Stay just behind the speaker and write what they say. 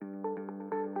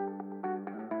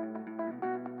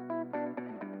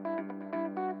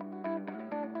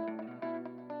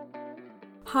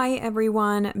Hi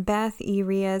everyone, Beth E.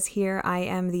 Riaz here. I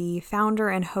am the founder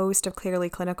and host of Clearly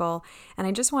Clinical, and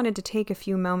I just wanted to take a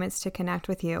few moments to connect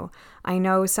with you. I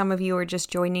know some of you are just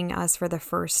joining us for the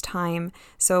first time,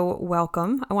 so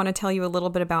welcome. I want to tell you a little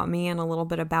bit about me and a little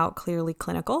bit about Clearly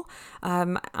Clinical. I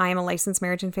am a licensed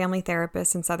marriage and family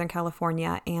therapist in Southern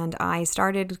California, and I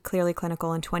started Clearly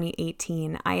Clinical in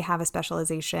 2018. I have a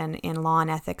specialization in law and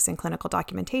ethics and clinical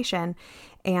documentation,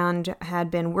 and had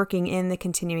been working in the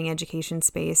continuing education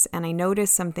space, and I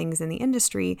noticed some things in the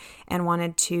industry and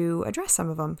wanted to address some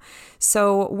of them.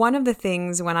 So one of the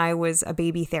things when I was a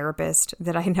baby therapist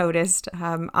that I noticed,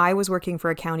 I was working for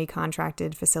a county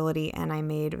contracted facility and I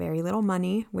made very little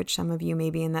money, which some of you may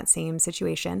be in that same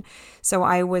situation. So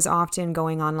I was often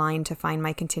going online to find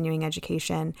my continuing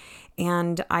education,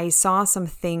 and I saw some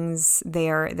things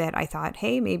there that I thought,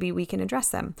 hey, maybe we can address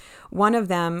them. One of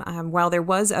them, while there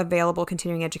was available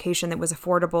continuing education that was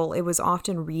affordable, it was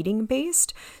often reading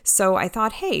based. So I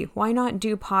thought, hey, why not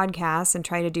do podcasts and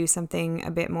try to do something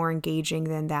a bit more engaging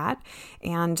than that?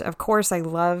 And of course, I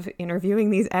love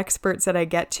interviewing these experts that I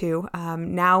get to.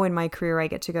 Now in my career, I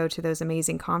get to go to those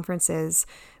amazing conferences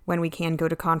when we can go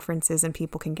to conferences and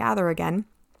people can gather again.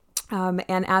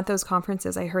 And at those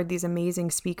conferences, I heard these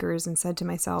amazing speakers and said to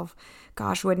myself,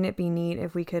 gosh, wouldn't it be neat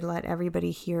if we could let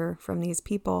everybody hear from these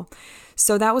people?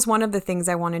 So that was one of the things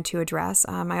I wanted to address.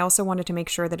 I also wanted to make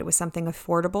sure that it was something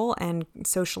affordable and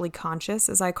socially conscious,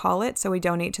 as I call it. So we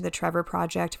donate to the Trevor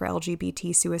Project for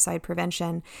LGBT suicide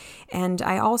prevention. And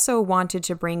I also wanted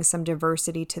to bring some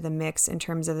diversity to the mix in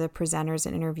terms of the presenters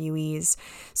and interviewees.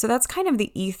 So that's kind of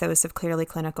the ethos of Clearly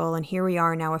Clinical. And here we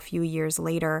are now a few years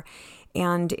later,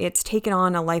 and it's taken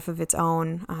on a life of its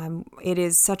own. It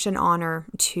is such an honor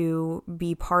to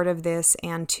be part of this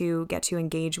and to get to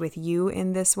engage with you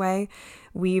in this way.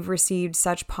 We've received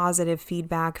such positive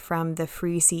feedback from the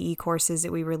free CE courses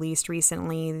that we released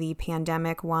recently, the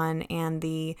pandemic one and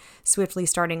the Swiftly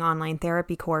Starting Online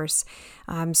Therapy course.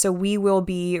 So we will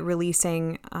be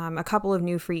releasing a couple of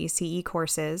new free CE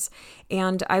courses.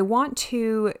 And I want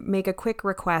to make a quick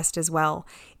request as well.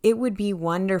 It would be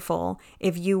wonderful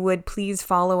if you would please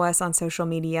follow us on social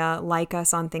media, like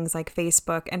us on things like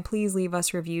Facebook, and please leave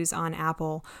us reviews on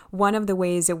Apple. One of the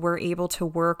ways that we're able to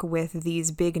work with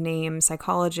these big name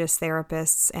psychologists,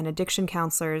 therapists, and addiction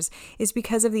counselors is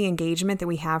because of the engagement that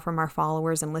we have from our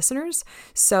followers and listeners.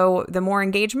 So the more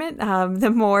engagement, the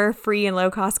more free and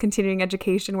low-cost continuing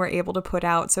education we're able to put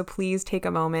out. So please take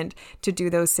a moment to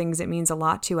do those things. It means a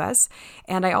lot to us.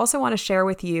 And I also want to share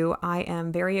with you, I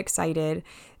am very excited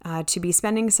to be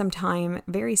spending some time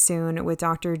very soon with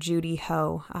Dr. Judy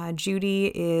Ho.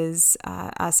 Judy is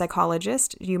a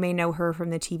psychologist. You may know her from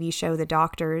the TV show The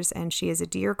Doctors, and she is a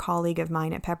dear colleague of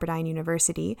mine at Pepperdine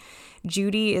University.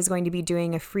 Judy is going to be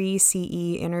doing a free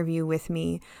CE interview with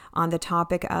me on the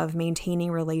topic of maintaining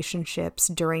relationships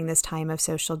during this time of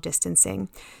social distancing.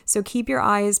 So keep your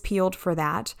eyes peeled for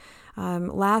that.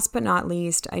 Last but not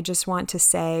least, I just want to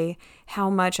say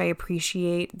how much I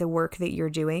appreciate the work that you're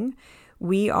doing.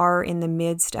 We are in the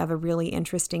midst of a really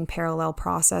interesting parallel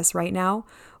process right now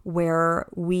where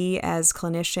we as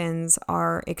clinicians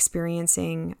are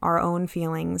experiencing our own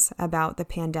feelings about the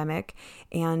pandemic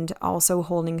and also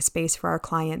holding space for our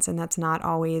clients, and that's not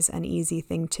always an easy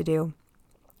thing to do.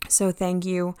 So thank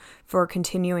you for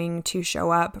continuing to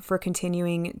show up, for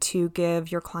continuing to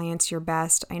give your clients your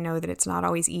best. I know that it's not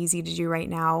always easy to do right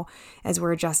now as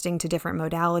we're adjusting to different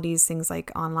modalities, things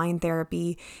like online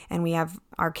therapy, and we have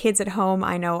our kids at home.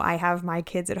 I know I have my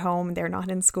kids at home. They're not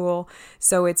in school.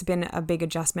 So it's been a big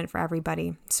adjustment for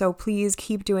everybody. So please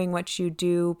keep doing what you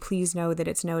do. Please know that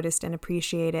it's noticed and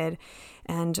appreciated.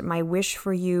 And my wish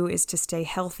for you is to stay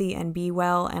healthy and be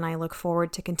well. And I look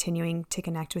forward to continuing to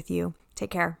connect with you. Take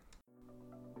care.